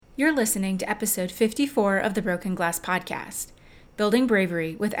You're listening to episode 54 of the Broken Glass Podcast, Building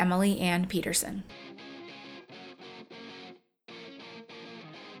Bravery with Emily Ann Peterson.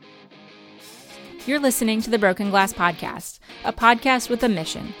 You're listening to the Broken Glass Podcast, a podcast with a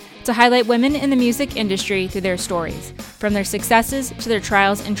mission to highlight women in the music industry through their stories, from their successes to their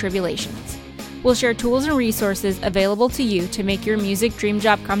trials and tribulations. We'll share tools and resources available to you to make your music dream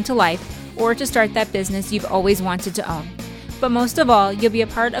job come to life or to start that business you've always wanted to own. But most of all, you'll be a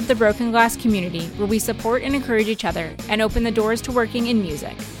part of the Broken Glass community where we support and encourage each other and open the doors to working in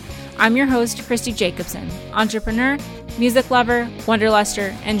music. I'm your host, Christy Jacobson, entrepreneur, music lover,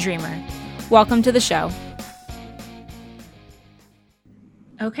 wanderluster, and dreamer. Welcome to the show.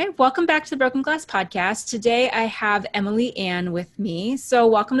 Okay, welcome back to the Broken Glass Podcast. Today I have Emily Ann with me. So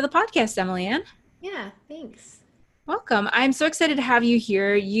welcome to the podcast, Emily Ann. Yeah, thanks. Welcome. I'm so excited to have you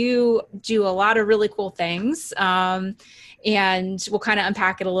here. You do a lot of really cool things, and we'll kind of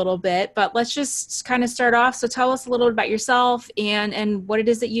unpack it a little bit, but let's just kind of start off. So tell us a little bit about yourself and what it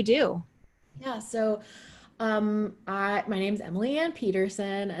is that you do. Yeah, so my name's Emily Ann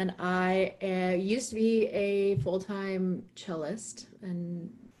Peterson, and I used to be a full-time cellist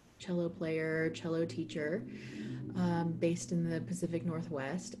and cello player, cello teacher, based in the Pacific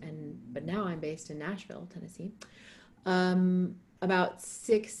Northwest, but now I'm based in Nashville, Tennessee. About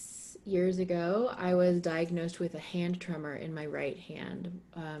 6 years ago, I was diagnosed with a hand tremor in my right hand,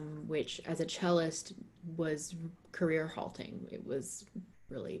 which as a cellist was career halting.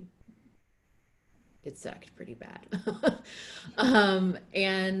 It sucked pretty bad.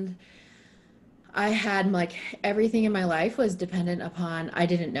 And I had everything in my life was dependent upon, I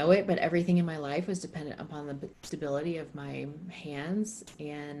didn't know it, but everything in my life was dependent upon the stability of my hands.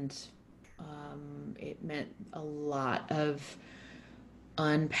 And it meant a lot of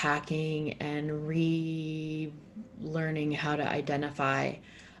unpacking and relearning how to identify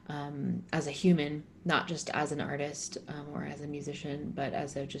as a human, not just as an artist or as a musician, but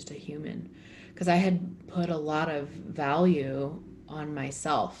as just a human. Because I had put a lot of value on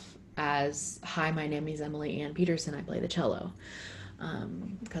myself as, hi, my name is Emily Ann Peterson, I play the cello.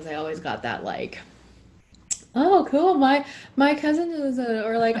 Because I always got that oh, cool, my cousin is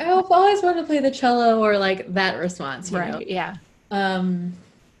I've always wanted to play the cello, or that response, you know? Yeah. And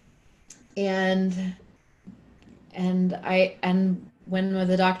when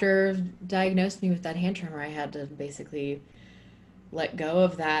the doctor diagnosed me with that hand tremor, I had to basically let go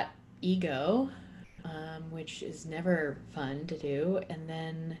of that ego, which is never fun to do, and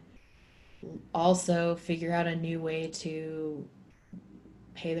then also figure out a new way to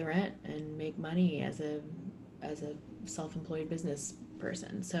pay the rent and make money as a self-employed business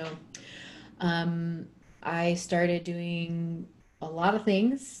person. So I started doing a lot of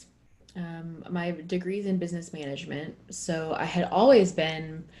things. My degree's in business management, so I had always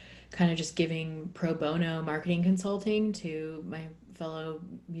been kind of just giving pro bono marketing consulting to my fellow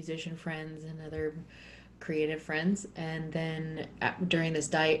musician friends and other creative friends. And then during this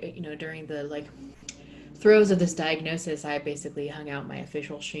during the throes of this diagnosis, I basically hung out my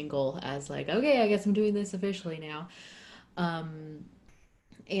official shingle as okay, I guess I'm doing this officially now.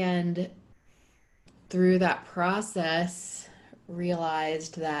 And through that process,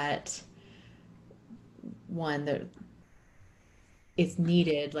 realized that that it's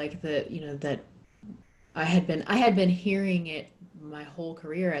needed, that I had been hearing it my whole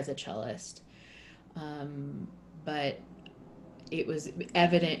career as a cellist, but it was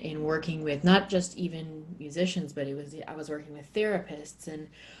evident in working with not just even musicians, but I was working with therapists and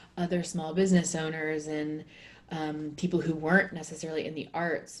other small business owners and people who weren't necessarily in the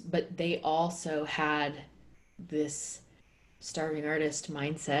arts, but they also had this starving artist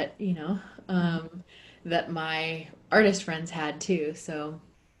mindset, that my artist friends had too. So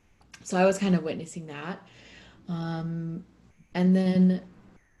I was kind of witnessing that. And then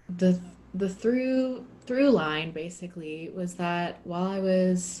the through line basically was that while I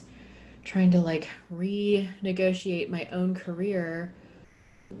was trying to renegotiate my own career,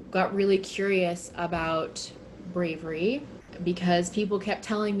 got really curious about bravery because people kept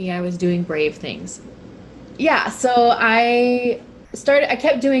telling me I was doing brave things. Yeah, so I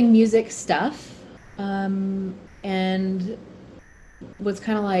kept doing music stuff, and was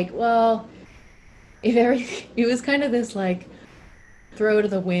kind of well, it was kind of this throw to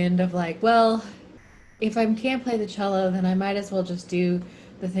the wind of well, if I can't play the cello, then I might as well just do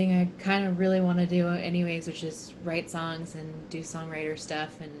the thing I kind of really want to do anyways, which is write songs and do songwriter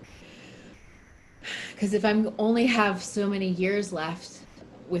stuff. And because if I'm only have so many years left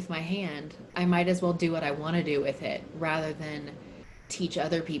with my hand, I might as well do what I want to do with it rather than teach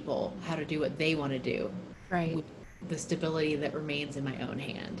other people how to do what they want to do. Right. the stability that remains in my own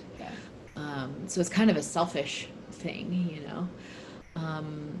hand. Yeah. So it's kind of a selfish thing, you know.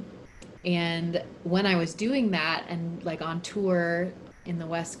 Um, and when I was doing that and like on tour in the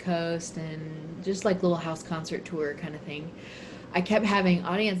West Coast and just like little house concert tour kind of thing, I kept having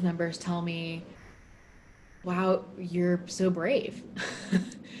audience members tell me, "Wow, you're so brave."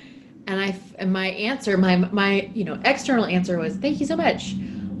 And my answer, my external answer was, "Thank you so much.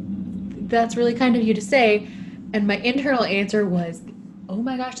 That's really kind of you to say." And my internal answer was, "Oh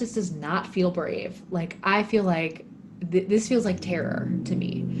my gosh, this does not feel brave. Like I feel like this feels like terror to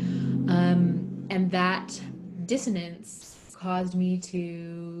me." And that dissonance caused me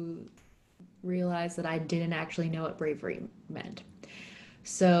to realize that I didn't actually know what bravery meant.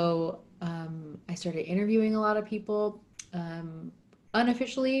 So I started interviewing a lot of people,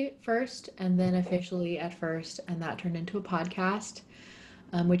 unofficially first, and then officially at first, and that turned into a podcast,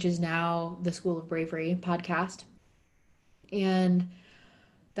 which is now the School of Bravery podcast. And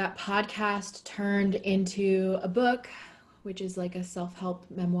that podcast turned into a book, which is like a self help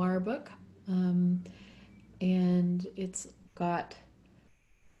memoir book. Um, and it's got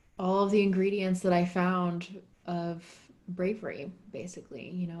all of the ingredients that I found of bravery,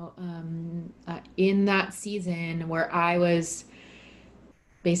 basically, in that season where I was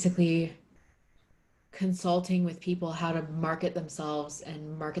basically consulting with people how to market themselves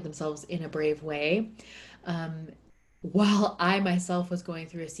and market themselves in a brave way. Um, while I myself was going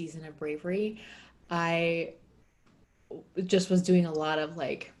through a season of bravery, I just was doing a lot of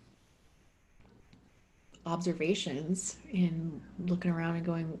like observations and looking around and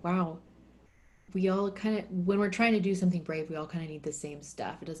going, wow, we all kind of, when we're trying to do something brave, we all kind of need the same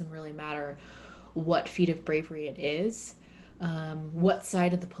stuff. It doesn't really matter what feat of bravery it is, what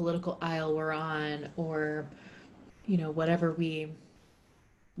side of the political aisle we're on, or, whatever we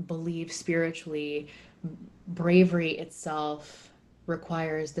believe spiritually, bravery itself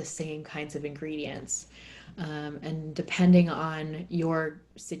requires the same kinds of ingredients. And depending on your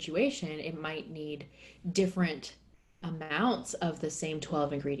situation, it might need different amounts of the same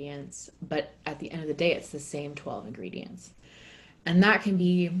 12 ingredients, but at the end of the day, it's the same 12 ingredients. And that can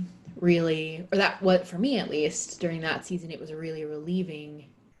be really, or that, what for me at least, during that season, it was really relieving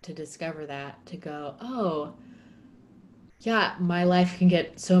to discover that, to go, oh, yeah, my life can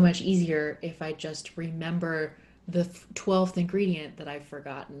get so much easier if I just remember the 12th ingredient that I've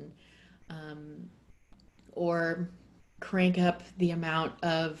forgotten, um, or crank up the amount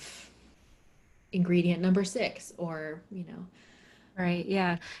of ingredient number 6, or. Right.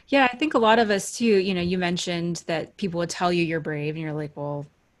 Yeah. Yeah. I think a lot of us too, you mentioned that people would tell you you're brave and you're like, well,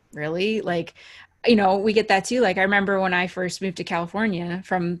 really? Like, we get that too. Like, I remember when I first moved to California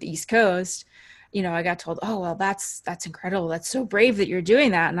from the East Coast, I got told, oh, well, that's incredible. That's so brave that you're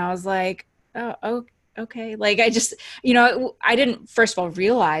doing that. And I was like, oh, okay. Like, I just, I didn't, first of all,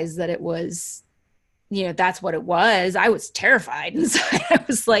 realize that it was that's what it was. I was terrified inside. I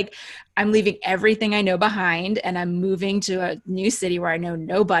was like, I'm leaving everything I know behind and I'm moving to a new city where I know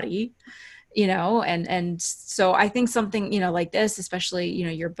nobody, and so I think something, like this, especially,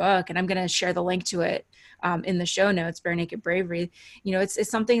 your book, and I'm going to share the link to it in the show notes, Bare Naked Bravery, it's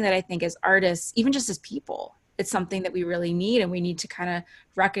something that I think as artists, even just as people, it's something that we really need. And we need to kind of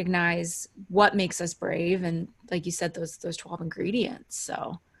recognize what makes us brave. And like you said, those 12 ingredients.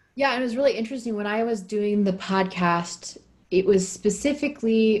 So Yeah, it was really interesting when I was doing the podcast. It was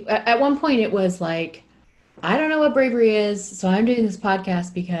specifically at one point it was like, I don't know what bravery is, so I'm doing this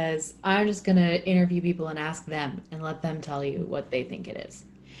podcast because I'm just going to interview people and ask them and let them tell you what they think it is.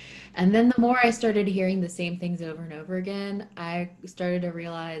 And then the more I started hearing the same things over and over again, I started to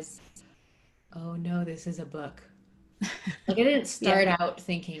realize, oh no, this is a book. Like I didn't yeah, start out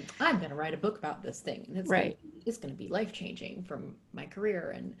thinking I'm going to write a book about this thing and right. it's going to be life-changing from my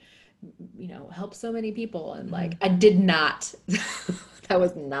career and help so many people and like I did not that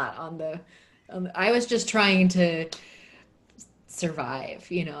was not I was just trying to survive,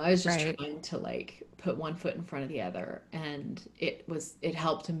 I was just Right. trying to like put one foot in front of the other, and it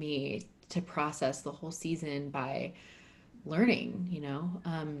helped me to process the whole season by learning,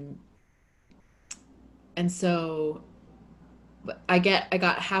 and so I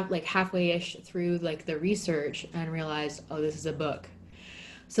got halfway-ish through like the research and realized, oh, this is a book.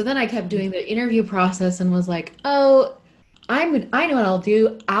 So then I kept doing the interview process and was like, oh, I know what I'll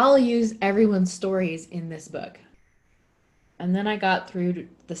do. I'll use everyone's stories in this book. And then I got through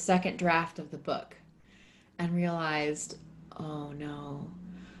the second draft of the book and realized, oh no,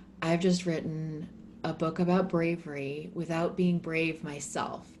 I've just written a book about bravery without being brave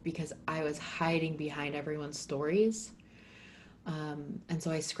myself because I was hiding behind everyone's stories. And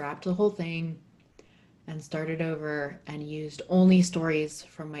so I scrapped the whole thing and started over and used only stories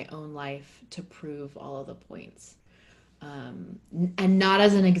from my own life to prove all of the points. And not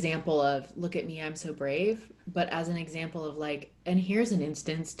as an example of, look at me, I'm so brave, but as an example of like, and here's an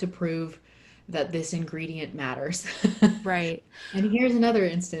instance to prove that this ingredient matters. Right. And here's another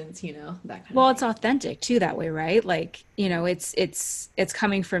instance, that kind of Well, it's thing. authentic too that way, right? Like, it's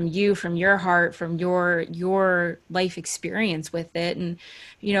coming from you, from your heart, from your life experience with it. And,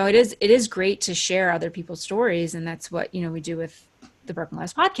 it is great to share other people's stories. And that's what, we do with the Broken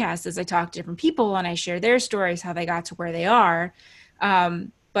Glass podcast is I talk to different people and I share their stories, how they got to where they are.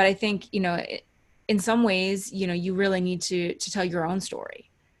 But I think, in some ways, you really need to tell your own story,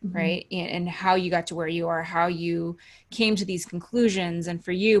 Mhm. right? And how you got to where you are, how you came to these conclusions, and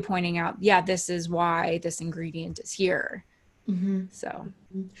for you pointing out, yeah, this is why this ingredient is here. Mhm. So,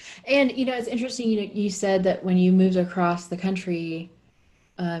 Mhm. And it's interesting. You said that when you moved across the country,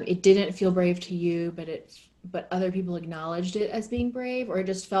 it didn't feel brave to you, but other people acknowledged it as being brave, or it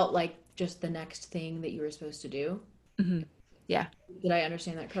just felt like just the next thing that you were supposed to do. mhm. Yeah. Did I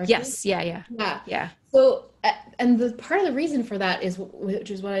understand that correctly? Yes. Yeah. Yeah. Yeah. Yeah. So, and the part of the reason for that is,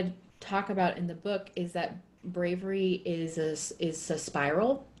 which is what I talk about in the book, is that bravery is a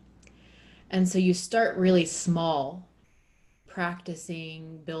spiral, and so you start really small,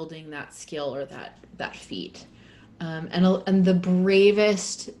 practicing building that skill or that feat. And the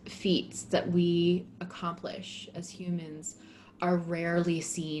bravest feats that we accomplish as humans are rarely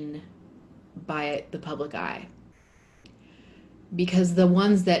seen by the public eye, because the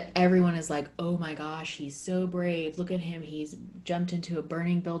ones that everyone is like, oh my gosh, he's so brave, look at him, he's jumped into a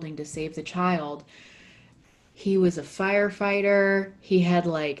burning building to save the child. He was a firefighter, he had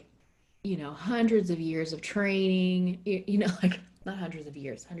like, hundreds of years of training, like not hundreds of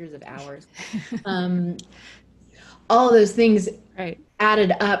years, hundreds of hours. um all of those things Right.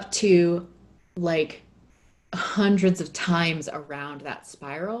 added up to like hundreds of times around that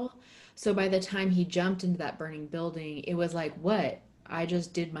spiral. So by the time he jumped into that burning building, it was like, what? I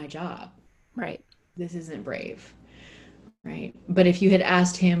just did my job. Right. This isn't brave, right? But if you had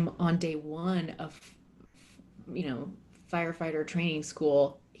asked him on day one of, you know, firefighter training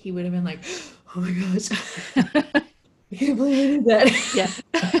school, he would have been like, oh my gosh, I can't believe I did Yeah.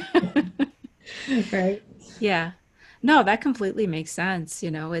 that. Right? Yeah. No, that completely makes sense.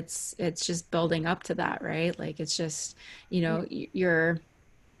 It's just building up to that, right? Like it's just, you're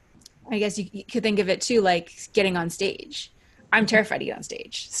I guess you could think of it too, like getting on stage. I'm terrified to get on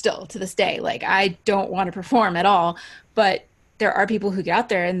stage still to this day. Like I don't want to perform at all, but there are people who get out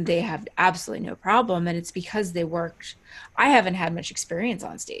there and they have absolutely no problem. And it's because they worked. I haven't had much experience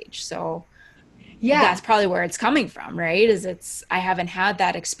on stage. So Yeah. that's probably where it's coming from, right? I haven't had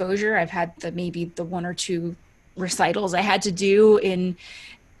that exposure. I've had maybe the one or two recitals I had to do in,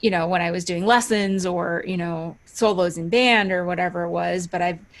 when I was doing lessons or, solos in band or whatever it was, but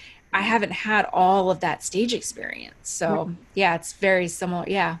I haven't had all of that stage experience. So yeah, it's very similar.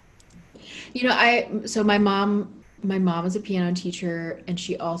 Yeah. So my mom was a piano teacher, and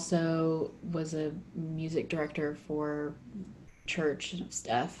she also was a music director for church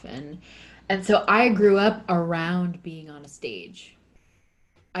stuff, and so I grew up around being on a stage.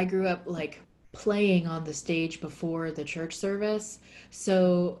 I grew up like playing on the stage before the church service.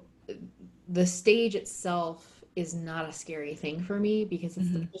 So the stage itself is not a scary thing for me, because it's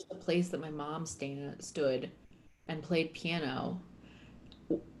Hmm. just the place that my mom stood and played piano.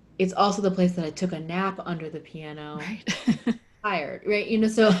 It's also the place that I took a nap under the piano, Right. tired, right?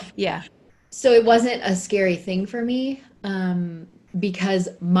 So Yeah. it wasn't a scary thing for me, because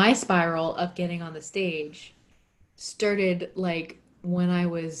my spiral of getting on the stage started like when I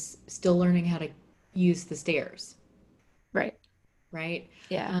was still learning how to use the stairs, Right. right?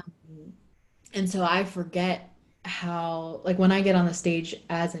 Yeah. Um, and so I forget how, like, when I get on the stage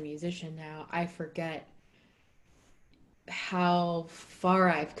as a musician now, I forget how far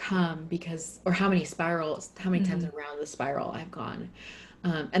I've come, because, or how many spirals, how many times Hmm. around the spiral I've gone.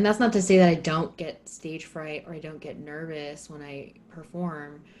 And that's not to say that I don't get stage fright or I don't get nervous when I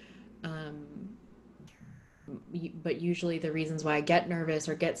perform. Um, but usually the reasons why I get nervous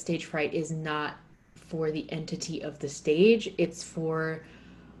or get stage fright is not for the entity of the stage, it's for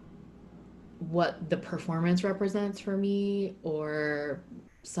what the performance represents for me, or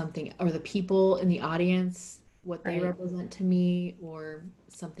something, or the people in the audience, what they Right. represent to me, or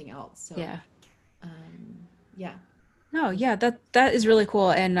something else. So, Yeah. um, yeah. No, yeah, that is really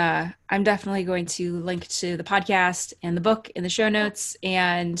cool. And I'm definitely going to link to the podcast and the book in the show notes.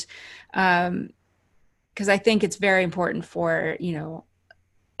 And because I think it's very important for,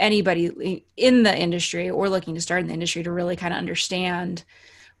 anybody in the industry or looking to start in the industry to really kind of understand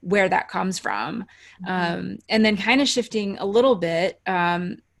where that comes from. Mhm. And then kind of shifting a little bit,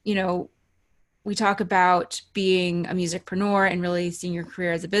 you know, we talk about being a musicpreneur and really seeing your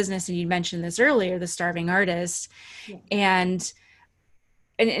career as a business. And you mentioned this earlier, the starving artist. Yeah. And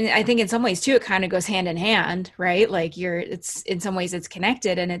and I think in some ways too, it kind of goes hand in hand, right? Like it's in some ways it's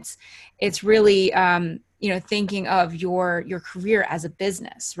connected, and it's really, you know, thinking of your career as a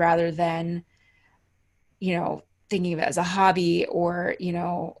business rather than, you know, thinking of it as a hobby or, you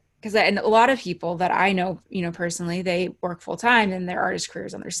know, because and a lot of people that I know, you know, personally, they work full time and their artist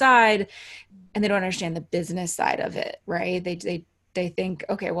careers on their side, and they don't understand the business side of it, right? They think,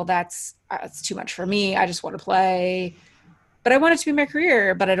 okay, well, that's too much for me. I just want to play, but I want it to be my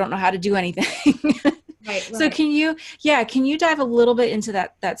career, but I don't know how to do anything. Right, So right. can you dive a little bit into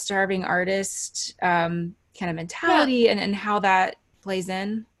that starving artist kind of Yeah. mentality and how that plays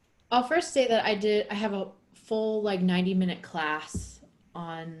in? I'll first say that I have a full like 90-minute class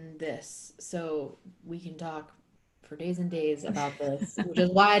on this. So we can talk for days and days about this, which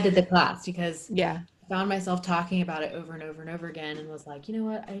is why I did the class because Yeah. I found myself talking about it over and over and over again and was like, you know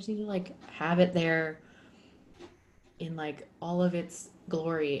what? I just need to like have it there in like all of its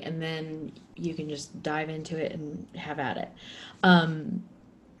glory and then you can just dive into it and have at it. Um,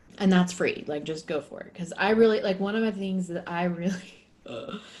 and that's free. Like just go for it. Because I really like one of the things that I really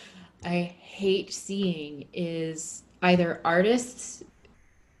I hate seeing is either artists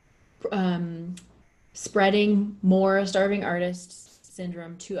um, spreading more starving artists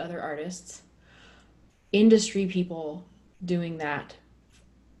syndrome to other artists, industry people doing that,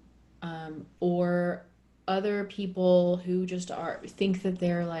 or other people who just are think that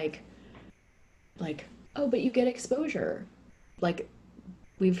they're like oh but you get exposure like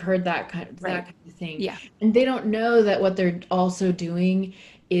we've heard that Right. kind of thing. Yeah. And they don't know that what they're also doing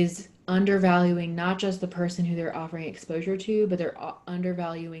is undervaluing not just the person who they're offering exposure to, but they're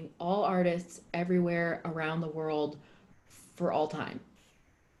undervaluing all artists everywhere around the world for all time.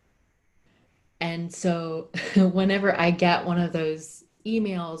 And so whenever I get one of those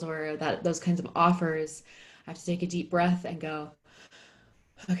emails or that those kinds of offers, I have to take a deep breath and go,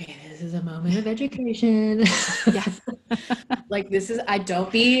 okay, this is a moment of education. Yeah. Like this is I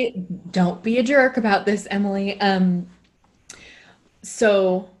don't be a jerk about this, Emily.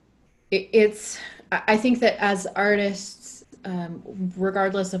 So it's I think that as artists,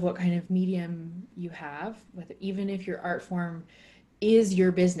 regardless of what kind of medium you have, whether even if your art form is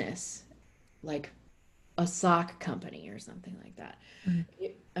your business, like a sock company or something like that,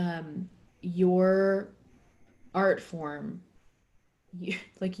 Mhm. your art form,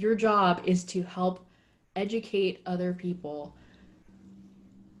 like your job is to help educate other people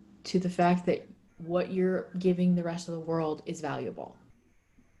to the fact that what you're giving the rest of the world is valuable.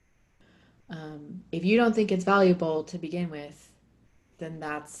 If you don't think it's valuable to begin with, then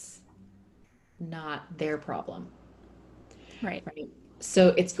that's not their problem, Right. right? So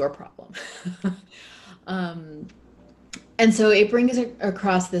it's your problem. um, and so it brings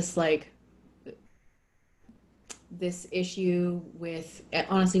across this like this issue with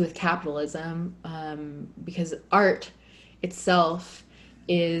honestly with capitalism, because art itself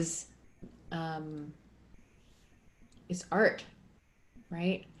is um, is art,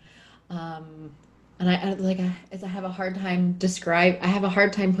 right? Um, and I have a hard time I have a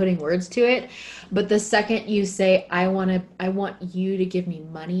hard time putting words to it. But the second you say, I want you to give me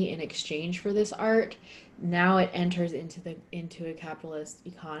money in exchange for this art, now it enters into a capitalist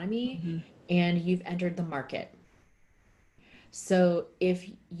economy, Mhm. and you've entered the market. So if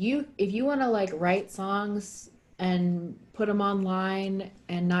you want to like write songs and put them online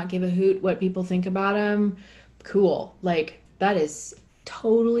and not give a hoot what people think about them, cool. Like that is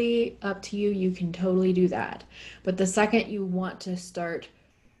totally up to you. You can totally do that. But the second you want to start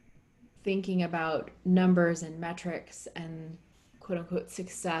thinking about numbers and metrics and quote unquote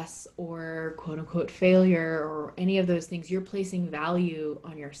success or quote unquote failure or any of those things, you're placing value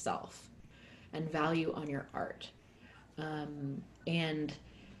on yourself and value on your art. And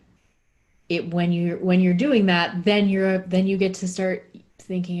it when you're doing that, then you get to start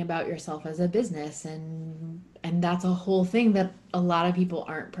thinking about yourself as a business, and that's a whole thing that a lot of people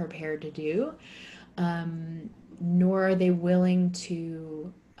aren't prepared to do, nor are they willing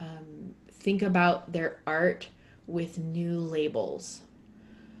to think about their art with new labels,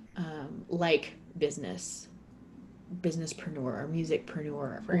 like businesspreneur or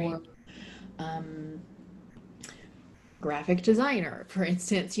musicpreneur Right. or um, graphic designer, for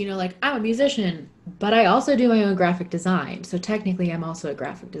instance. You know, like I'm a musician, but I also do my own graphic design. So technically, I'm also a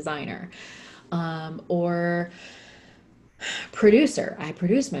graphic designer. Or producer. I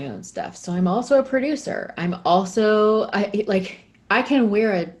produce my own stuff. So I'm also a producer. I'm also, I like, I can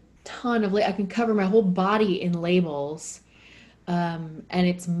wear a ton of, I can cover my whole body in labels. And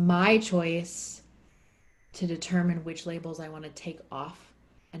it's my choice to determine which labels I want to take off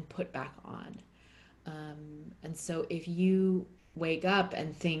and put back on. And so if you wake up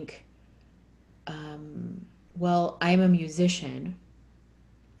and think, well, I'm a musician,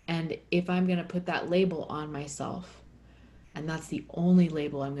 and if I'm going to put that label on myself, and that's the only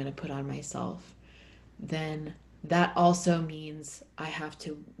label I'm going to put on myself, then that also means I have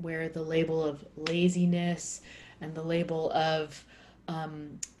to wear the label of laziness and the label of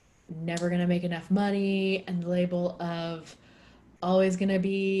um, never going to make enough money and the label of always going to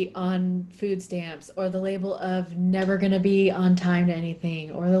be on food stamps or the label of never going to be on time to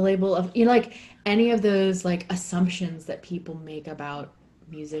anything or the label of, like any of those like assumptions that people make about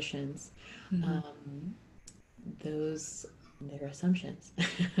musicians. Mm-hmm. Um, those, they're assumptions.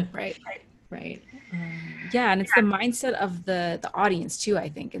 Right. Right. Yeah, and it's the mindset of the audience too, I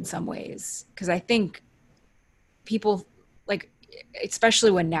think, in some ways. Because I think people like,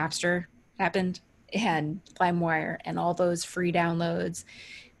 especially when Napster happened and LimeWire and all those free downloads,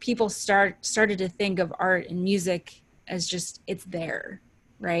 people started to think of art and music as just it's there,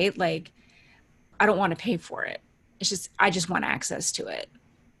 right? Like I don't want to pay for it. It's just I just want access to it.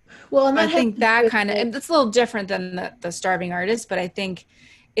 Well, and I that has think to do that with kind of, like, and it's a little different than the starving artist, but I think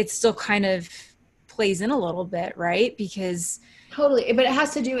it still kind of plays in a little bit, right? Because totally, but it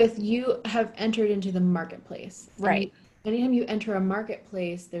has to do with you have entered into the marketplace. And right. anytime you enter a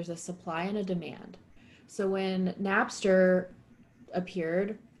marketplace, there's a supply and a demand. So when Napster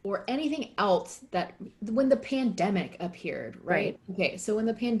appeared, or anything else that when the pandemic appeared, right? Right. Okay, so when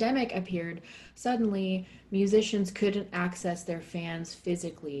the pandemic appeared, suddenly musicians couldn't access their fans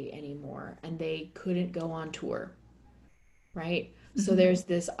physically anymore and they couldn't go on tour, right? So Mm-hmm. there's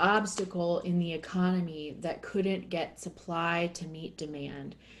this obstacle in the economy that couldn't get supply to meet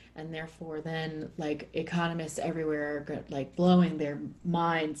demand. And therefore, then like economists everywhere are like blowing their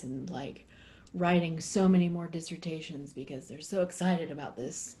minds and like writing so many more dissertations because they're so excited about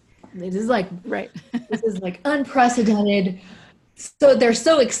this. Right. This is like unprecedented. So they're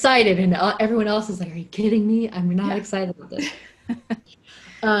so excited, and everyone else is like, "Are you kidding me? I'm not Yeah. excited about this."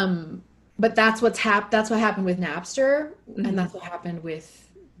 Um, but that's what happened with Napster, and Mm-hmm. that's what happened with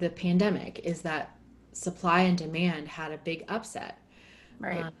the pandemic, is that supply and demand had a big upset.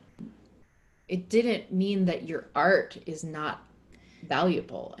 Right. Um, it didn't mean that your art is not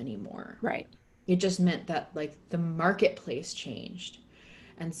valuable anymore. Right. It just meant that like the marketplace changed.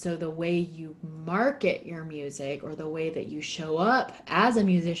 And so the way you market your music or the way that you show up as a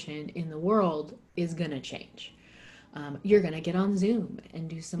musician in the world is going to change. You're going to get on Zoom and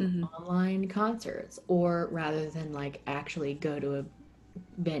do some Mm-hmm. online concerts, or rather than like actually go to a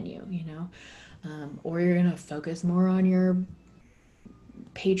venue, or you're going to focus more on your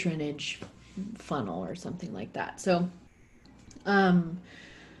patronage funnel or something like that. So, um,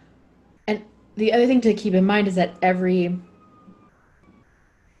 and the other thing to keep in mind is that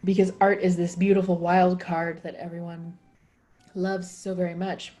because art is this beautiful wild card that everyone loves so very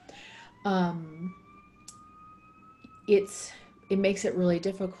much, um, it's it makes it really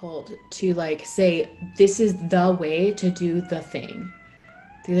difficult to like say this is the way to do the thing.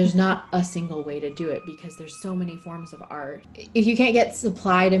 There's not a single way to do it because there's so many forms of art. If you can't get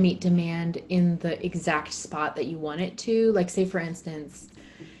supply to meet demand in the exact spot that you want it to, like say for instance,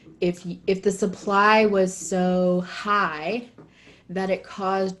 if the supply was so high that it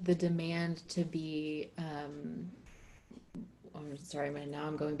caused the demand to be I'm sorry, man, now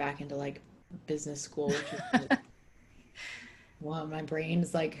I'm going back into like business school, which is like, well, my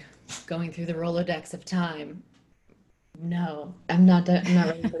brain's like going through the Rolodex of time. No, I'm not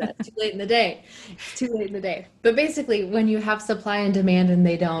ready for that. It's too late in the day. It's too late in the day. But basically, when you have supply and demand and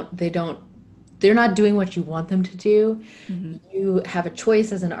they're not doing what you want them to do, Mm-hmm. you have a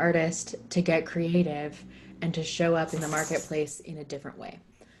choice as an artist to get creative and to show up in the marketplace in a different way.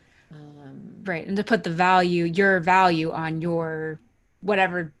 Um, Right. And to put your value on your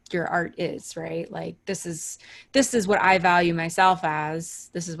whatever your art is, right? Like this is what I value myself as.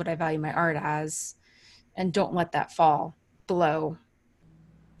 This is what I value my art as. And don't let that fall below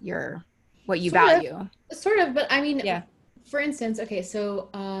your what you Sort of, value. but I mean, Yeah. for instance, okay, so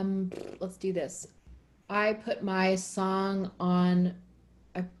let's do this. I put my song on,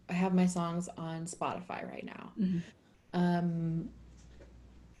 I have my songs on Spotify right now. Mm-hmm. Um,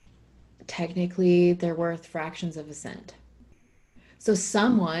 Technically, they're worth fractions of a cent. So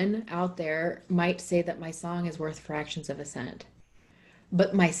someone out there might say that my song is worth fractions of a cent.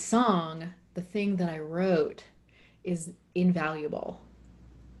 But my song, the thing that I wrote, is invaluable.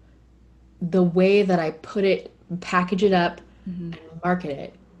 The way that I put it, package it up, Hmm. and market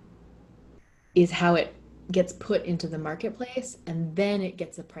it is how it gets put into the marketplace, and then it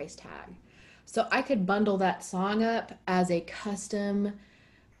gets a price tag. So I could bundle that song up as a custom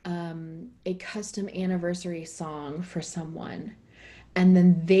anniversary song for someone, and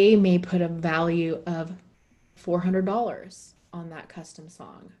then they may put a value of $400 on that custom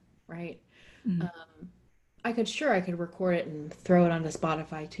song, right? Hmm. I could record it and throw it onto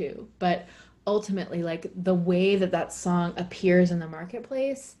Spotify too, but ultimately, like the way that that song appears in the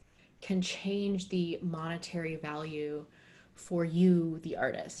marketplace can change the monetary value for you, the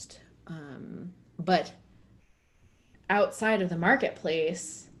artist. But outside of the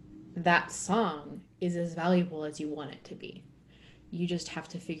marketplace, that song is as valuable as you want it to be. You just have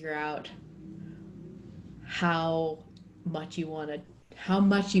to figure out how much you want to how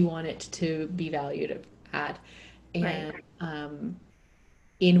much you want it to be valued at, Right. and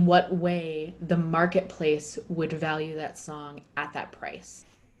in what way the marketplace would value that song at that price.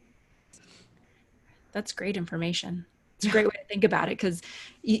 That's great information. It's a Yeah. great way to think about it because,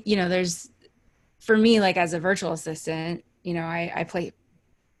 there's, for me, like as a virtual assistant, I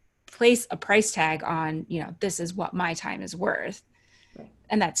place a price tag on, this is what my time is worth. Right.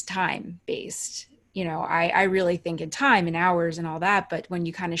 And that's time based. I really think in time and hours and all that. But when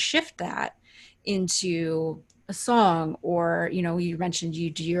you kind of shift that into a song, or, you mentioned you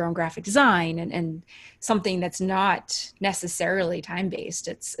do your own graphic design, and something that's not necessarily time based,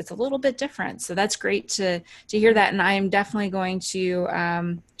 it's a little bit different. So that's great to hear that. And I am definitely going to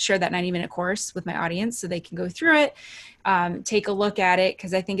share that 90-minute course with my audience so they can go through it, take a look at it,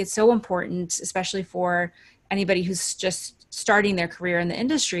 because I think it's so important, especially for anybody who's just starting their career in the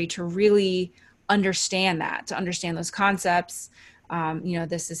industry, to really understand that, to understand those concepts.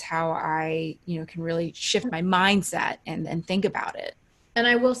 This is how I, can really shift my mindset and think about it. And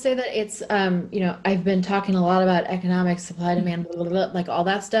I will say that it's, I've been talking a lot about economics, supply, demand, blah, blah, blah, like all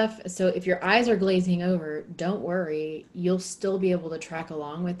that stuff. So if your eyes are glazing over, don't worry. You'll still be able to track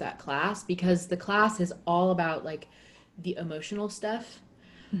along with that class, because the class is all about like the emotional stuff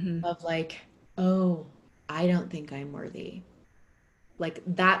Mm-hmm. of like, oh, I don't think I'm worthy. Like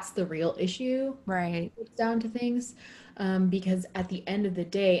that's the real issue Right. it's down to things. Because at the end of the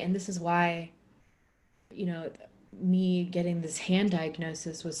day, and this is why, you know, me getting this hand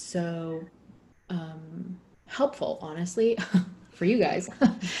diagnosis was so helpful, honestly, for you guys.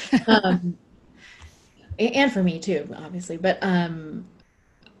 um, and for me too, obviously. But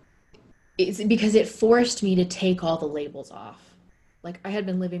it's because it forced me to take all the labels off. Like I had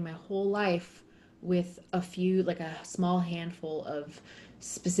been living my whole life with a few, like a small handful of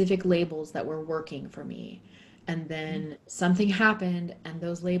specific labels that were working for me. And then something happened and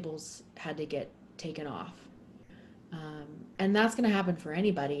those labels had to get taken off. And that's going to happen for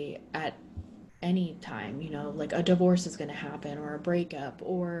anybody at any time, like a divorce is going to happen, or a breakup,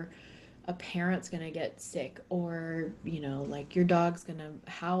 or a parent's going to get sick, or, like your dog's going to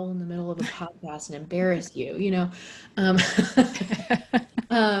howl in the middle of a podcast and embarrass you, Um,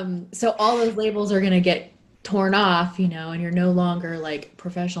 so all those labels are going to get torn off, and you're no longer like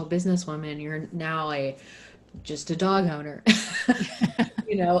professional businesswoman. You're now just a dog owner,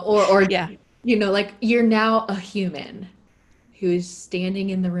 or, Yeah. like you're now a human who's standing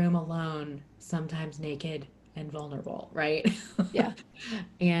in the room alone, sometimes naked and vulnerable, right? Yeah.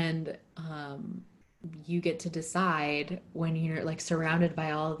 And you get to decide when you're like surrounded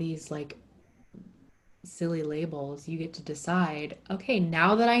by all these like silly labels, you get to decide, okay,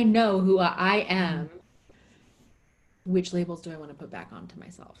 now that I know who I Mhm. am, which labels do I want to put back onto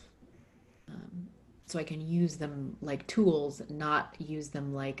myself? So I can use them like tools, not use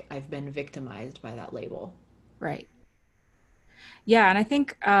them like I've been victimized by that label. Right. Yeah. And I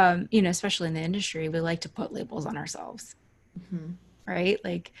think, especially in the industry, we like to put labels on ourselves, Mhm. right?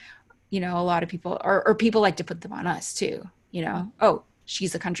 Like, a lot of people, or people like to put them on us too, oh,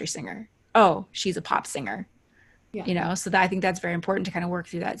 she's a country singer. Oh, she's a pop singer. Yeah. So that, I think that's very important to kind of work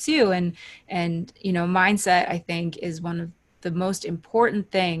through that too. And mindset, I think, is one of the most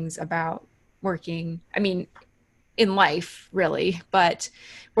important things about working, I mean, in life really, but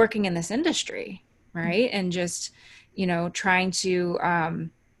working in this industry, right? And just, trying to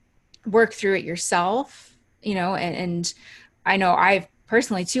work through it yourself, and I know I've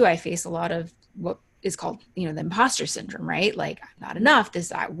personally too, I face a lot of what is called, the imposter syndrome, right? Like, I'm not enough.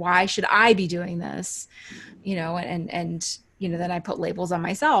 Why should I be doing this? And then I put labels on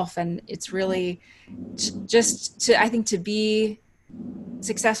myself, and it's really just to, I think, to be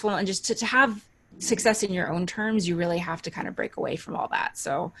successful and just to have success in your own terms, you really have to kind of break away from all that.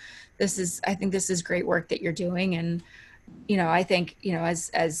 So I think this is great work that you're doing. And I think,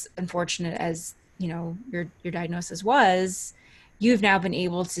 as unfortunate as your diagnosis was, you've now been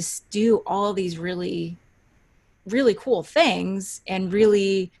able to do all of these really, really cool things. And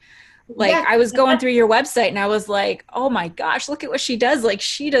really, like, Yeah. I was going through your website and I was like, oh my gosh, look at what she does. Like,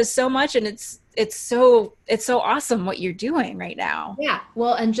 she does so much, and it's so awesome what you're doing right now. Yeah.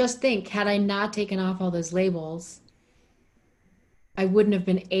 Well, and just think, had I not taken off all those labels, I wouldn't have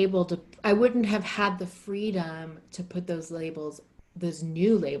been able to, I wouldn't have had the freedom to put those labels, those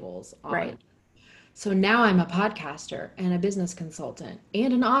new labels on. Right. So now I'm a podcaster and a business consultant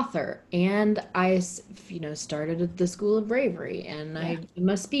and an author. And started at the School of Bravery, and Yeah. I'm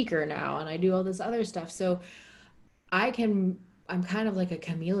a speaker now, and I do all this other stuff. So I can, I'm kind of like a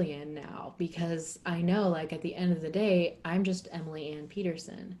chameleon now, because I know, like, at the end of the day, I'm just Emily Ann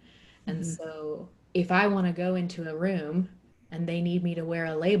Peterson. And Mm-hmm. so if I want to go into a room and they need me to wear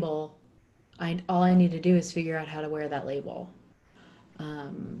a label, all I need to do is figure out how to wear that label.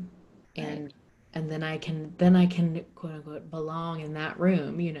 Um, Right. and then I can quote unquote belong in that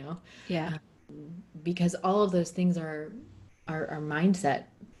room, Yeah. um, because all of those things are mindset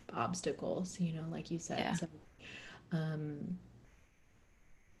obstacles, like you said. Yeah. So um,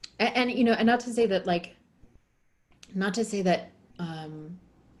 and not to say that, like, not to say that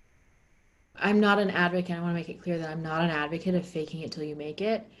I'm not an advocate. I want to make it clear that I'm not an advocate of faking it till you make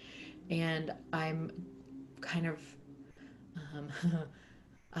it. And I'm kind of um,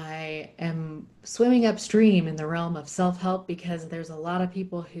 I am swimming upstream in the realm of self-help, because there's a lot of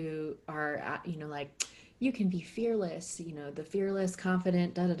people who are like, you can be fearless, the fearless,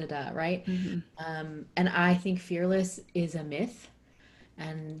 confident, da da da da, right? Mm-hmm. And I think fearless is a myth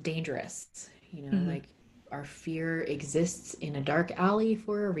and dangerous. Mm-hmm. Like, our fear exists in a dark alley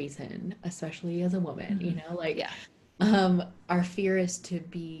for a reason, especially as a woman, Mm-hmm. like, Yeah. our fear is to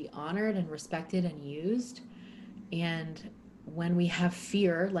be honored and respected and used. And when we have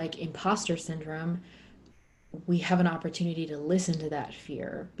fear, like imposter syndrome, we have an opportunity to listen to that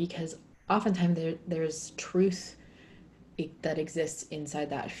fear, because oftentimes there's truth that exists inside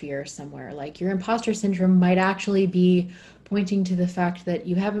that fear somewhere. Like, your imposter syndrome might actually be pointing to the fact that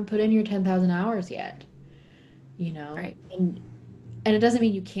you haven't put in your 10,000 hours yet, you know? Right. And it doesn't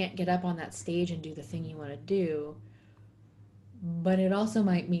mean you can't get up on that stage and do the thing you want to do, but it also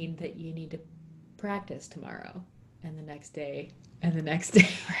might mean that you need to practice tomorrow and the next day and the next day,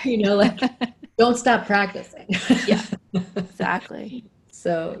 like, don't stop practicing. Yeah. Exactly.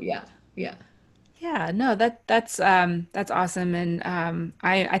 So, yeah, yeah. Yeah, no, that's awesome. And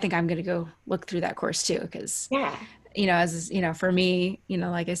I think I'm gonna go look through that course too, because Yeah. as for me,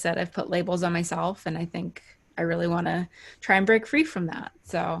 like I said, I've put labels on myself, and I think I really want to try and break free from that.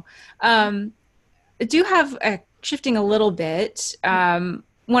 So um I do have shifting a little bit.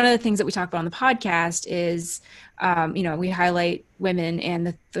 One of the things that we talk about on the podcast is, we highlight women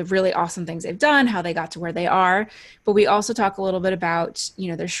and the really awesome things they've done, how they got to where they are. But we also talk a little bit about,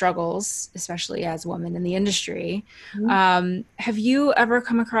 their struggles, especially as women in the industry. Mhm. Have you ever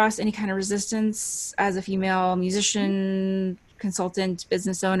come across any kind of resistance as a female musician, consultant,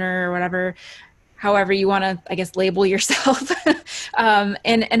 business owner, or whatever, however you want to, I guess, label yourself?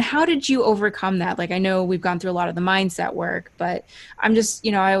 And how did you overcome that? Like, I know we've gone through a lot of the mindset work, but I'm just,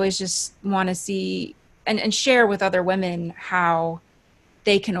 I always just want to see and share with other women how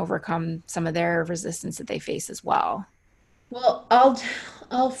they can overcome some of their resistance that they face as well. Well,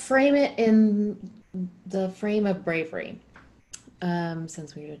 I'll frame it in the frame of bravery.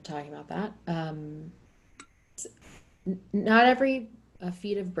 Since we were talking about that, not every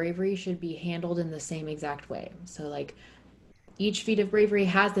feat of bravery should be handled in the same exact way. So, like, each feat of bravery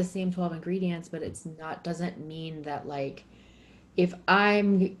has the same 12 ingredients, but it's not, doesn't mean that, like, if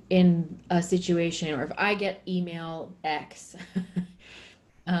I'm in a situation, or if I get email X,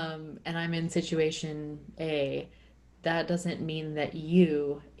 and I'm in situation A, that doesn't mean that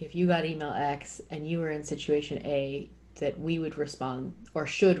if you got email X and you were in situation A, that we would respond or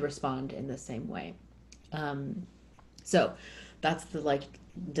should respond in the same way. Um, so that's the, like,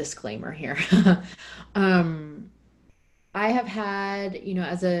 disclaimer here. um, I have had,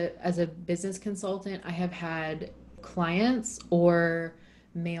 as a business consultant, I have had clients or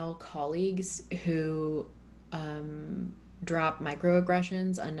male colleagues who um, drop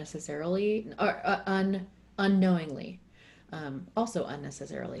microaggressions unnecessarily, or unknowingly. Also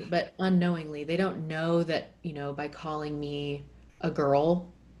unnecessarily, but unknowingly. They don't know that, by calling me a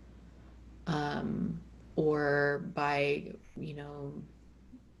girl, um, or by,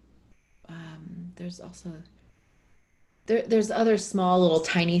 there's also there's other small little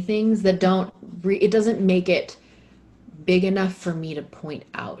tiny things that it doesn't make it big enough for me to point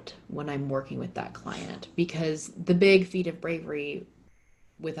out when I'm working with that client, because the big feat of bravery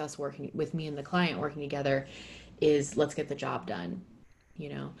with us working, with me and the client working together, is let's get the job done, you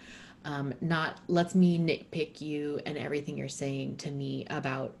know, not let's me nitpick you and everything you're saying to me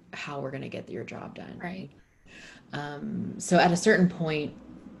about how we're going to get your job done. Right. So at a certain point,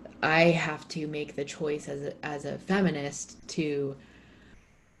 I have to make the choice as a feminist to,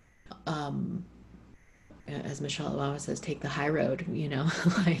 um, as Michelle Obama says, take the high road, you know,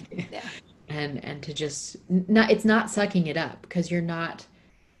 like, Yeah. and to just not, it's not sucking it up, because you're not,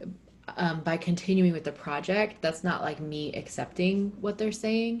 by continuing with the project, that's not like me accepting what they're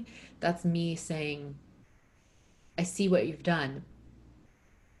saying. That's me saying, I see what you've done.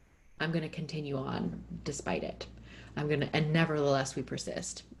 I'm going to continue on despite it. I'm going to, and nevertheless, we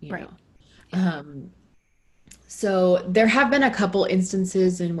persist, you Right. know. So there have been a couple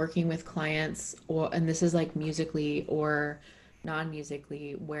instances in working with clients, or, and this is like musically or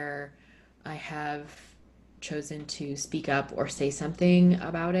non-musically, where I have chosen to speak up or say something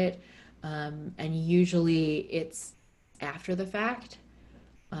about it. And usually it's after the fact,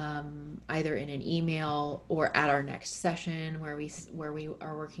 either in an email or at our next session where we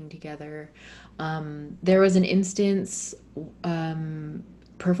are working together. There was an instance,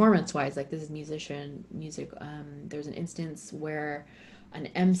 performance wise, like this is music. There's an instance where an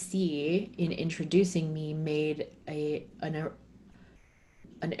MC in introducing me made an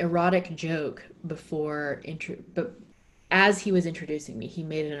erotic joke but as he was introducing me, he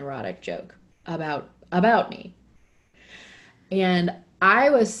made an erotic joke about me. And I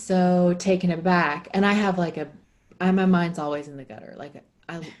was so taken aback, and my mind's always in the gutter. Like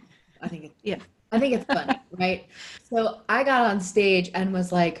I think Yeah. I think it's funny, right? So I got on stage and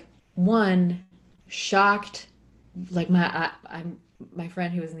was like, one, shocked, like my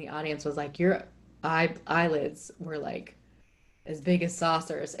friend who was in the audience was like, your eyelids were like as big as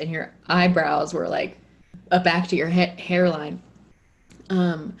saucers, and your eyebrows were like up back to your hairline.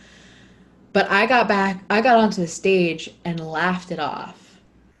 Um, but I got onto the stage and laughed it off.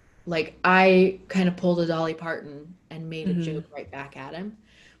 Like I kind of pulled a Dolly Parton and made a Mm-hmm. joke right back at him,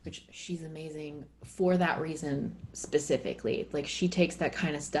 which she's amazing for that reason specifically. Like she takes that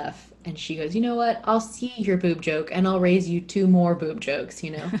kind of stuff and she goes, you know what? I'll see your boob joke and I'll raise you two more boob jokes,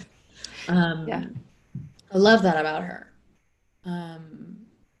 you know? Yeah. Um, I love that about her. Um,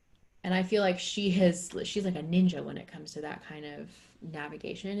 and I feel like she's like a ninja when it comes to that kind of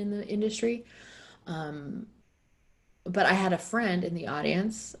navigation in the industry. Um, but I had a friend in the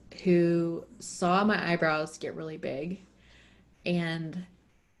audience who saw my eyebrows get really big, and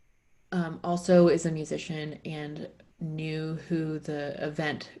also is a musician and knew who the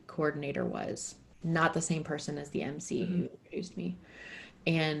event coordinator was. Not the same person as the MC Mm-hmm. who introduced me,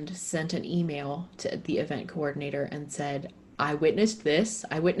 and sent an email to the event coordinator and said, I witnessed this.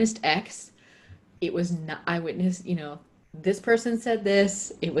 I witnessed X. It was not, I witnessed, you know, this person said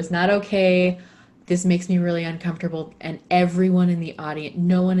this. It was not okay. This makes me really uncomfortable. And everyone in the audience,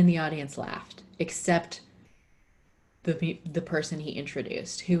 no one in the audience laughed except the person he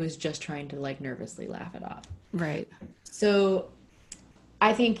introduced, who was just trying to like nervously laugh it off. Right. So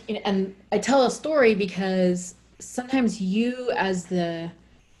I think, and I tell a story because sometimes you as the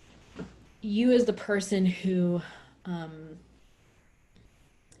person um,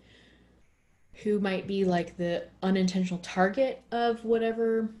 who might be like the unintentional target of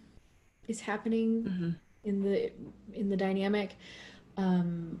whatever is happening Mm-hmm. in the dynamic,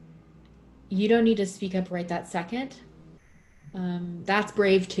 um, you don't need to speak up right that second. That's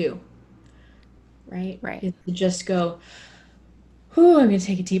brave too, right? Right. Is to just go, whew, I'm gonna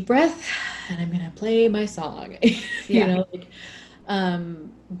take a deep breath and I'm gonna play my song. You Yeah. know, like,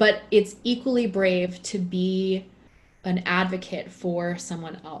 but it's equally brave to be an advocate for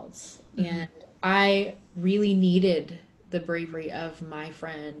someone else. Mm-hmm. And I really needed the bravery of my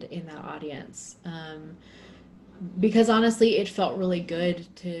friend in that audience. Because honestly, it felt really good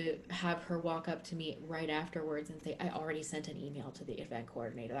to have her walk up to me right afterwards and say, I already sent an email to the event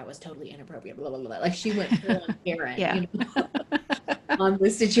coordinator. That was totally inappropriate, blah, blah, blah. Like she went full on Karen, Yeah. you know, on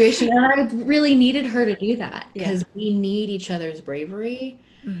this situation. And I really needed her to do that Yeah. because we need each other's bravery,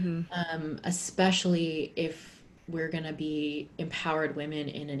 Mm-hmm. especially if we're going to be empowered women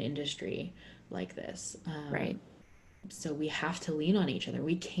in an industry like this. Right. So we have to lean on each other.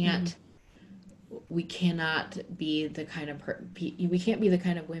 Mm-hmm. We cannot be the kind of we can't be the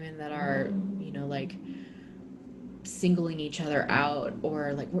kind of women that are, you know, like singling each other out,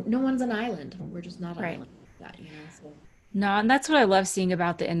 or like no one's an island. We're just not an Right. island like that, you know. So No, and that's what I love seeing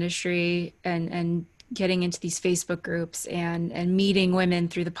about the industry and getting into these Facebook groups and meeting women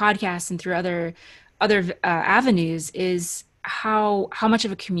through the podcast and through other avenues is how much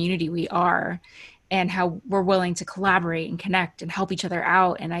of a community we are. and how we're willing to collaborate and connect and help each other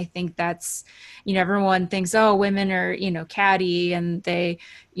out. And I think that's, everyone thinks, oh, women are, catty, and they,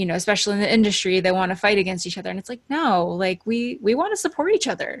 especially in the industry, they want to fight against each other. And it's like, no, like we want to support each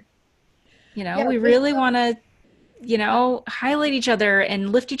other. Yeah, We there's really want to, highlight each other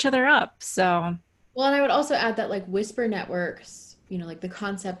and lift each other up. So, well, and I would also add that like whisper networks, like the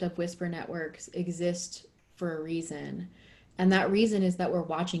concept of whisper networks exist for a reason. And that reason is that we're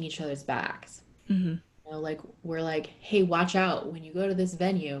watching each other's backs. mhm, Like we're like, hey, watch out when you go to this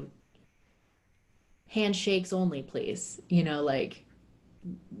venue, handshakes only, please. Like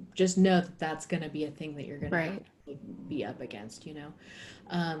just know that that's going to be a thing that you're going to have right. to like, be up against.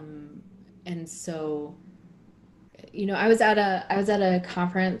 Um, and so, I was at a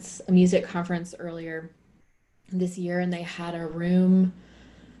conference, a music conference earlier this year, and they had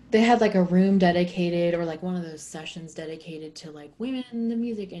like a room dedicated, or like one of those sessions dedicated to like women in the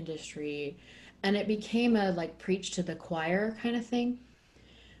music industry. And it became a like preach to the choir kind of thing.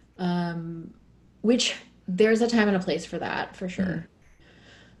 Um, which there's a time and a place for that for Mhm, sure.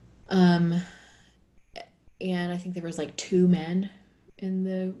 Um, and I think there was like two men in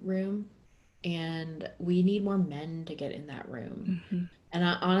the room, and we need more men to get in that room. mhm, And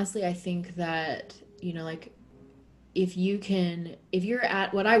honestly, I think that, like if you're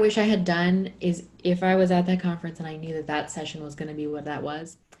at what I wish I had done is if I was at that conference and I knew that that session was going to be what that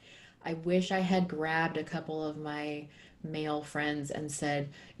was, I wish I had grabbed a couple of my male friends and said,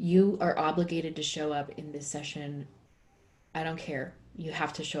 "You are obligated to show up in this session. I don't care. You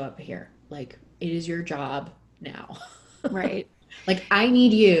have to show up here. Like, it is your job now." right. Like, I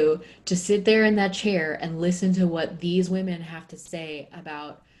need you to sit there in that chair and listen to what these women have to say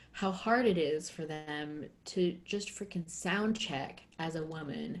about how hard it is for them to just freaking sound check as a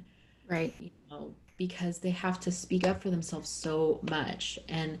woman, Right. because they have to speak up for themselves so much.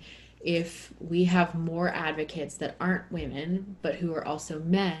 And if we have more advocates that aren't women, but who are also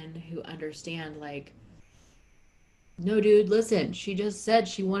men who understand, like, no, dude, listen, she just said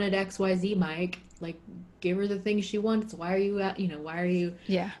she wanted XYZ, Mike. Like, give her the thing she wants. Why are you, why are you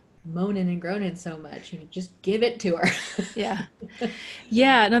Yeah. moaning and groaning so much? Just give it to her. Yeah.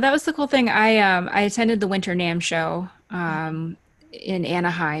 Yeah. No, that was the cool thing. I attended the Winter NAMM show in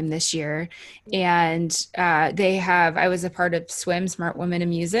Anaheim this year, and I was a part of SWIM, Smart Women in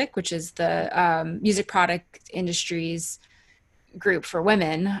Music, which is the music product industry's group for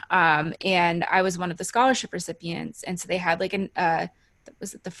women. And I was one of the scholarship recipients. And so they had like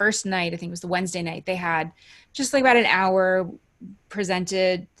was it the first night? I think it was the Wednesday night. They had just like about an hour,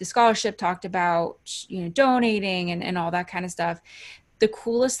 presented the scholarship, talked about, donating and all that kind of stuff. The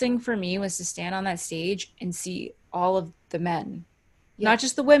coolest thing for me was to stand on that stage and see all of the men, not Yes.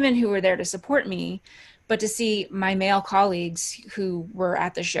 just the women who were there to support me, but to see my male colleagues who were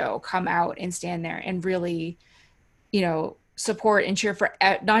at the show come out and stand there and really, support and cheer for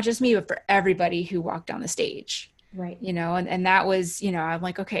not just me, but for everybody who walked down the stage. Right. And that was, I'm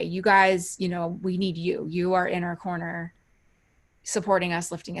like, okay, you guys, we need you. You are in our corner, supporting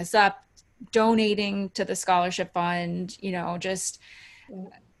us, lifting us up, donating to the scholarship fund, just Yeah.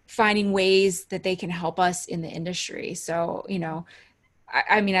 finding ways that they can help us in the industry. So,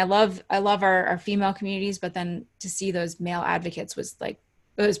 I mean, I love our female communities, but then to see those male advocates was like,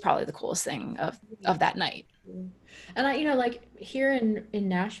 it was probably the coolest thing of that night. And like here in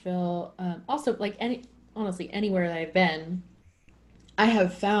Nashville, also like honestly, anywhere that I've been, I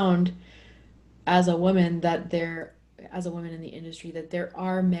have found as a woman as a woman in the industry, that there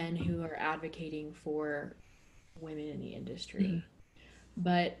are men who are advocating for women in the industry. Mhm.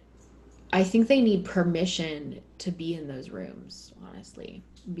 But I think they need permission to be in those rooms, honestly,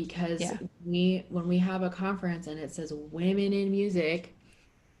 because Yeah. when we have a conference and it says women in music,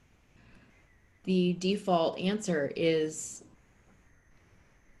 the default answer is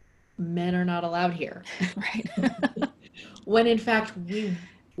men are not allowed here. Right. When in fact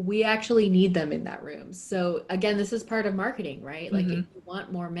we actually need them in that room. So again, this is part of marketing, right? Like if Hmm. you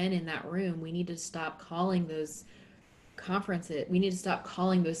want more men in that room, we need to stop calling those conferences. We need to stop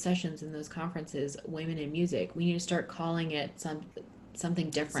calling those sessions in those conferences women in music. We need to start calling it something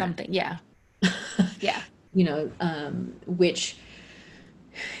different. Something. Yeah. Yeah. Which,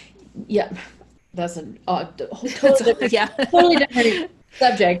 yeah, that's a That's, yeah. totally different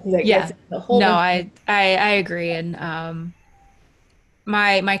subject that gets Yeah. a whole No, bunch. I agree. And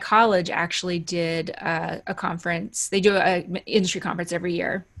my college actually did a conference. They do a industry conference every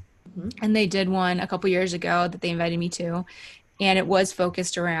year, Mhm. and they did one a couple years ago that they invited me to, and it was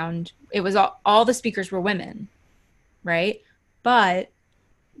focused around. It was all the speakers were women, right? But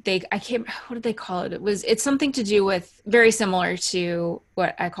I can't, what did they call it? It's something to do with, very similar to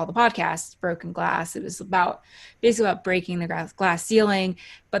what I call the podcast, Broken Glass. It was about basically about breaking the glass ceiling,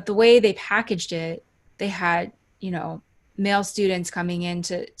 but the way they packaged it, they had, you know, male students coming in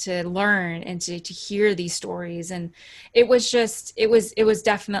to learn and to hear these stories. And it was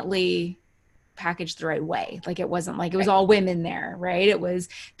definitely packaged the right way. Like it wasn't like it was Right. all women there, right?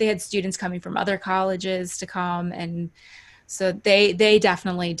 They had students coming from other colleges to come, and so they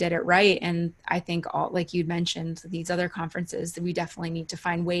definitely did it right. And I think, all like you mentioned, these other conferences, that we definitely need to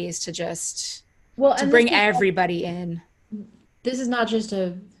find ways to just Well, to and bring everybody in. this is not just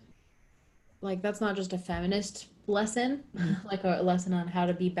a like that's not just a feminist lesson, Mhm. like a lesson on how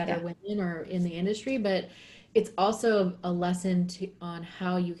to be better Yeah, women or in the industry, but it's also a lesson on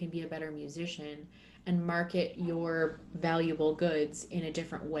how you can be a better musician and market your valuable goods in a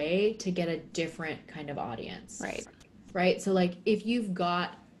different way to get a different kind of audience, right. right? So like if you've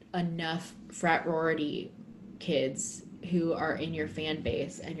got enough frat sorority kids who are in your fan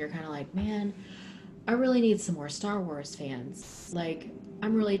base and you're kind of like, man, I really need some more Star Wars fans. Like,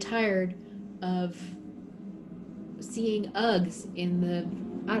 I'm really tired of seeing Uggs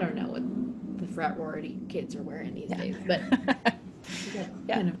in I don't know what the frat sorority kids are wearing these Yeah. days, but that Yeah.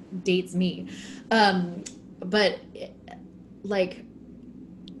 kind of dates me. Um, but like,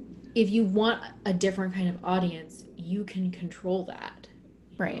 if you want a different kind of audience, you can control that.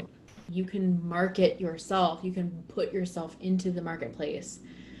 You Right. know, you can market yourself, you can put yourself into the marketplace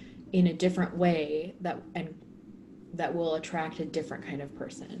in a different way that will attract a different kind of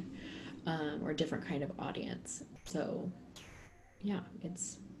person, or a different kind of audience. So yeah,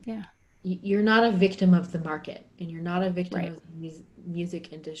 Yeah. you're not a victim of the market, and you're not a victim Right. of the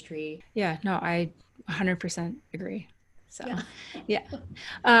music industry. Yeah. No, I 100% agree. Yeah. So, yeah.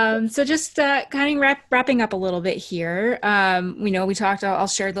 So just kind of wrapping up a little bit here. We know we talked. I'll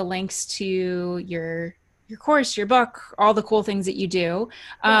share the links to your course, your book, all the cool things that you do.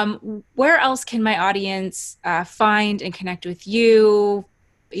 Yeah. Where else can my audience find and connect with you?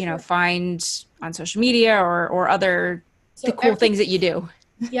 You know, Sure. find on social media or other the So cool things that you do.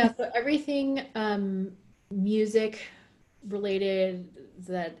 everything music related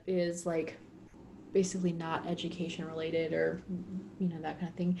that is like basically not education related or that kind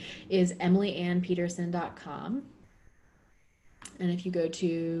of thing is emilyannpeterson.com. And if you go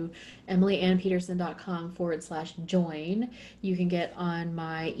to emilyannpeterson.com/join, you can get on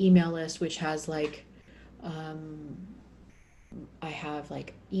my email list, which has like, um, I have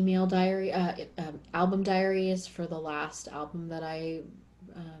like email diary, album diaries for the last album that I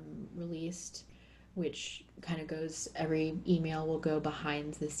released, which kind of goes, every email will go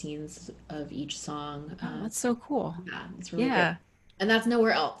behind the scenes of each song. Oh, that's so cool. Yeah, it's really great. Yeah. And that's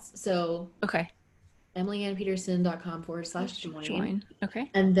nowhere else. So Okay. emilyannpeterson.com/join. Join. Okay.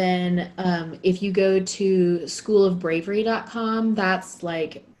 And then if you go to schoolofbravery.com,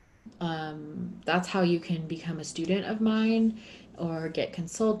 that's how you can become a student of mine or get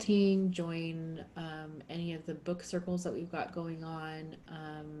consulting, join any of the book circles that we've got going on,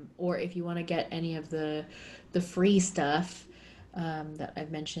 or if you want to get any of the free stuff that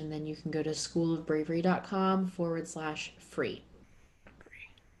I've mentioned, then you can go to schoolofbravery.com/free.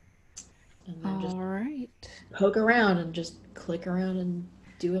 And then just All right. poke around and just click around and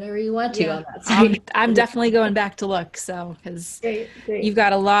do whatever you want to Yeah. on that site. I'm definitely going back to look. So, because Great, great. you've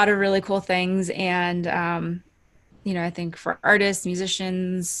got a lot of really cool things. And, you know, I think for artists,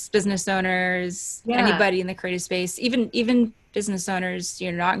 musicians, business owners, Yeah, anybody in the creative space, even business owners,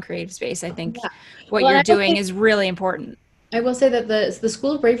 you're not in creative space, I think yeah. what Well, you're doing is really important. I will say that the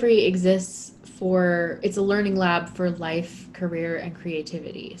School of Bravery exists it's a learning lab for life, career, and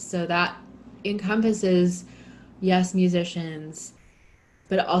creativity. So that encompasses, yes, musicians,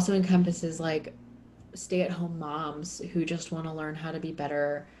 but it also encompasses like stay-at-home moms who just want to learn how to be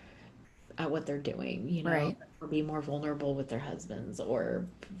better at what they're doing, Right. or be more vulnerable with their husbands or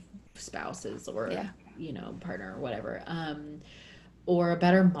spouses or, Yeah. partner or whatever. Or a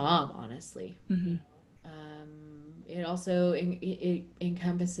better mom, honestly. Hmm. It also it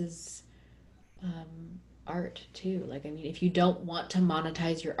encompasses art too. Like, I mean, if you don't want to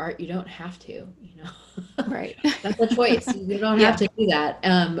monetize your art, you don't have to, Right. That's a choice. You don't have Yeah. to do that.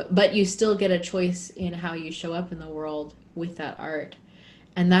 But you still get a choice in how you show up in the world with that art.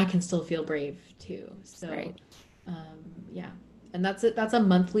 And that can still feel brave too. So, Right. yeah. And that's a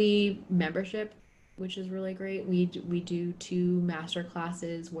monthly membership, which is really great. We do 2 master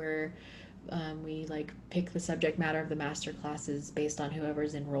classes where we like pick the subject matter of the master classes based on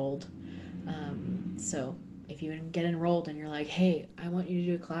whoever's enrolled. So if you get enrolled and you're like, hey, I want you to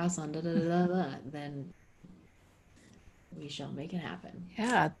do a class on da da da da, then we shall make it happen.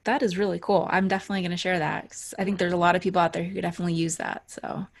 Yeah, that is really cool. I'm definitely going to share that 'cause I think there's a lot of people out there who could definitely use that.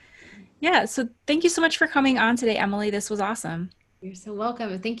 So, yeah. So thank you so much for coming on today, Emily. This was awesome. You're so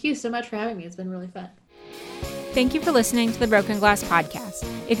welcome. And thank you so much for having me. It's been really fun. Thank you for listening to the Broken Glass Podcast.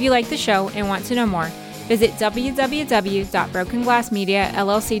 If you like the show and want to know more, visit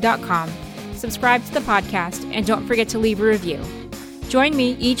www.brokenglassmediallc.com, subscribe to the podcast, and don't forget to leave a review. Join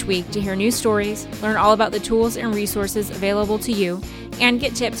me each week to hear new stories, learn all about the tools and resources available to you, and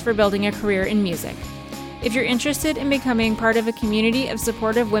get tips for building a career in music. If you're interested in becoming part of a community of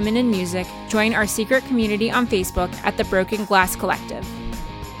supportive women in music, join our secret community on Facebook at the Broken Glass Collective.